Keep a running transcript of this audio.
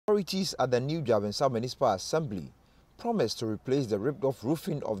Authorities at the New Jabensa Municipal Assembly promised to replace the ripped-off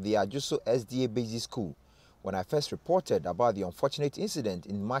roofing of the Adweso SDA Basic School when I first reported about the unfortunate incident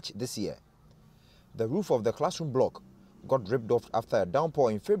in March this year. The roof of the classroom block got ripped off after a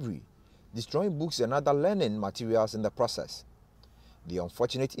downpour in February, destroying books and other learning materials in the process. The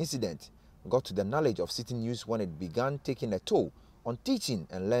unfortunate incident got to the knowledge of City News when it began taking a toll on teaching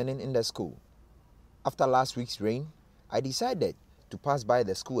and learning in the school. After last week's rain, I decided to pass by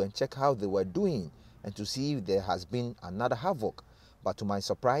the school and check how they were doing and to see if there has been another havoc. But to my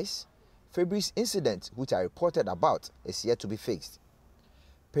surprise, February's incident, which I reported about, is yet to be fixed.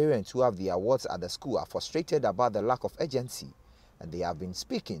 Parents who have the awards at the school are frustrated about the lack of urgency, and they have been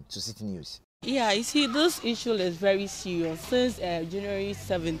speaking to City News. Yeah, you see, this issue is very serious. Since January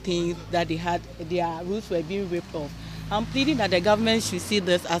 17th that they had their roofs were being ripped off. I'm pleading that the government should see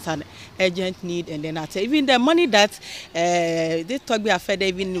this as an urgent need, and then even the money that this talk be affected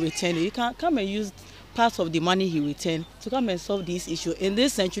even return, you can come and use parts of the money he returned to come and solve this issue. In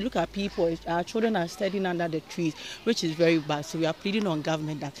this sense, you look at people, our children are studying under the trees, which is very bad. So we are pleading on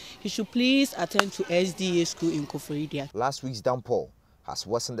government that he should please attend to SDA school in Koforidia. Last week's downpour has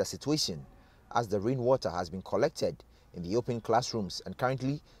worsened the situation as the rainwater has been collected in the open classrooms and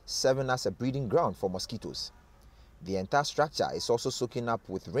currently serving as a breeding ground for mosquitoes. The entire structure is also soaking up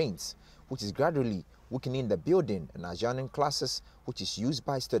with rains, which is gradually weakening the building and adjoining classes, which is used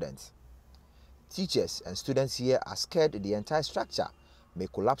by students. Teachers and students here are scared the entire structure may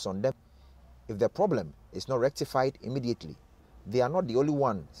collapse on them if the problem is not rectified immediately. They are not the only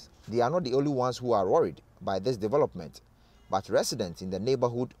ones who are worried by this development, but residents in the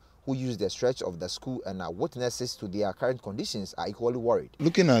neighborhood who use the stretch of the school and are witnesses to their current conditions are equally worried.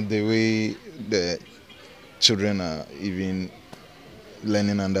 Looking at the way the children are even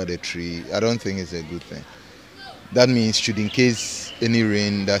learning under the tree, I don't think it's a good thing. That means should in case any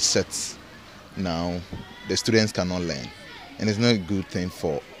rain that sets now, the students cannot learn, and it's not a good thing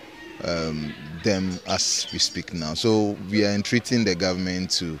for them as we speak now. So we are entreating the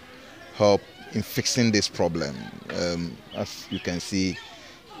government to help in fixing this problem. As you can see,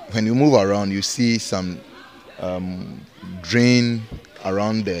 when you move around, you see some drain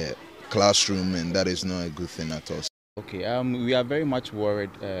around the classroom, and that is not a good thing at all. Okay, we are very much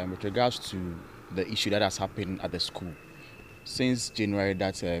worried with regards to the issue that has happened at the school. Since January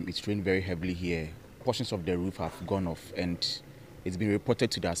that it's rained very heavily here, portions of the roof have gone off, and it's been reported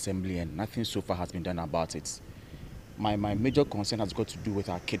to the assembly and nothing so far has been done about it. My major concern has got to do with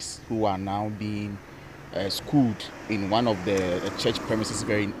our kids who are now being schooled in one of the church premises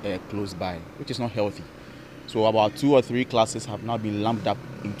very close by, which is not healthy. So about 2 or 3 classes have now been lumped up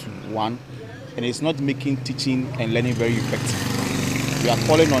into one, and it's not making teaching and learning very effective. We are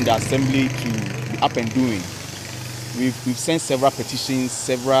calling on the assembly to be up and doing. We've sent several petitions,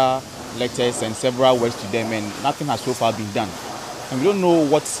 several letters, and several words to them, and nothing has so far been done. And we don't know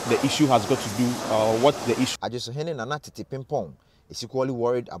what the issue has got to do, or what the issue. Adweso Nanatiti Pimpong is equally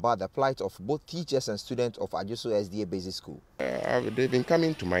worried about the plight of both teachers and students of Adweso SDA Basic School. They've been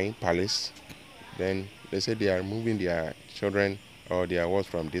coming to my palace, then they said they are moving their children or their awards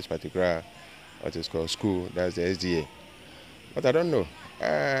from this particular, what is called school, that's the SDA. But I don't know.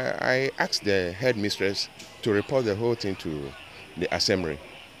 I asked the headmistress to report the whole thing to the assembly.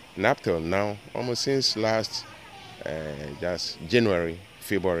 And up till now, almost since last just January,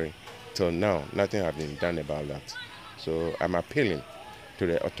 February, till now, nothing has been done about that. So I'm appealing to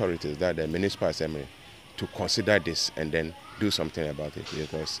the authorities, that the municipal assembly, to consider this and then do something about it,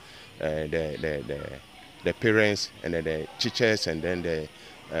 because the parents and the teachers and then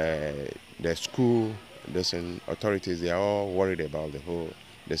the school authorities, they are all worried about the whole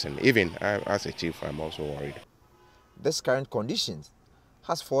lesson. Even as a chief, I'm also worried. This current condition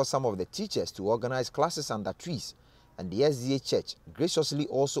has forced some of the teachers to organize classes under trees, and the SDA church graciously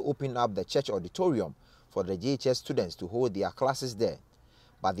also opened up the church auditorium for the JHS students to hold their classes there.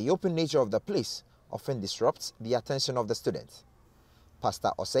 But the open nature of the place often disrupts the attention of the students.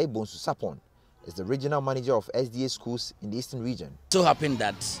 Pastor Osei Bonsu Sapon is the regional manager of SDA schools in the Eastern region. It so happened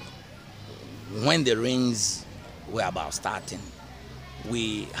that when the rains were about starting,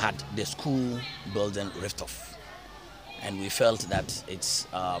 we had the school building ripped off, and we felt that it's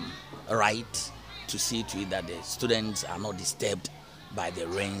right to see to it that the students are not disturbed by the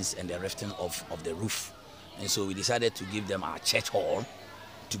rains and the rifting of the roof. And so we decided to give them our church hall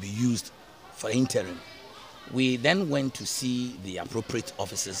to be used for interim. We then went to see the appropriate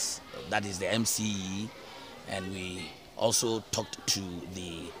officers, that is the MCE, and we also talked to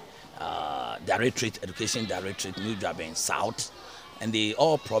the Education Directorate, New Jaben South, and they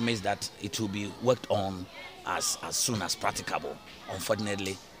all promised that it will be worked on as soon as practicable.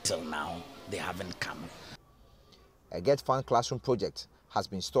 Unfortunately, till now, they haven't come. A Get Fund classroom project has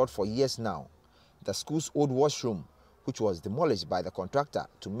been stalled for years now. The school's old washroom, which was demolished by the contractor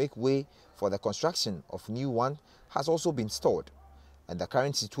to make way for the construction of new one, has also been stalled. And the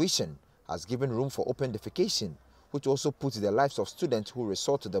current situation has given room for open defecation, which also puts the lives of students who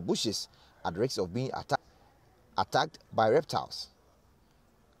resort to the bushes at risk of being attacked by reptiles.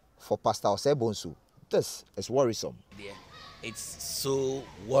 For Pastor Osebonsu, this is worrisome. It's so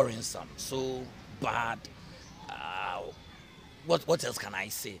worrisome, so bad. What else can I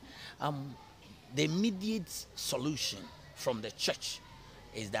say? The immediate solution from the church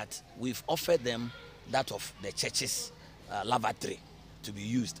is that we've offered them that of the church's lavatory to be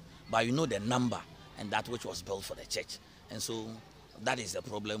used, but you know the number and that which was built for the church, and so that is the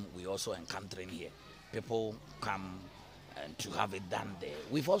problem we also encountering here. People come and to have it done there.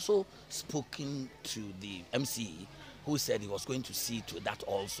 We've also spoken to the MCE, who said he was going to see to that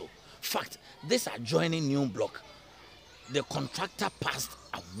also. Fact, this adjoining new block, the contractor passed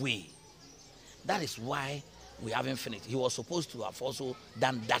away. That is why we haven't finished. He was supposed to have also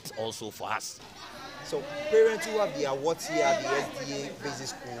done that also for us. So parents who have the awards here at the SDA Basic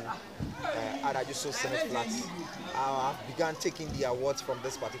School at Adweso Senate Flats have begun taking the awards from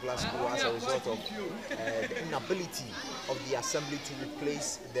this particular school as a result of the inability of the assembly to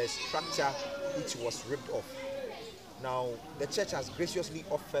replace the structure which was ripped off. Now, the church has graciously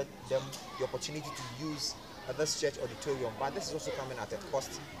offered them the opportunity to use this church auditorium, but this is also coming at a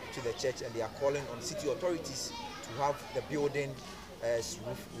cost to the church, and they are calling on city authorities to have the building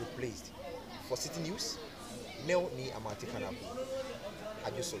roof replaced. For City News, Neo Ni Amati Kanabu,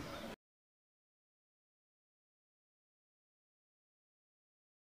 Adweso.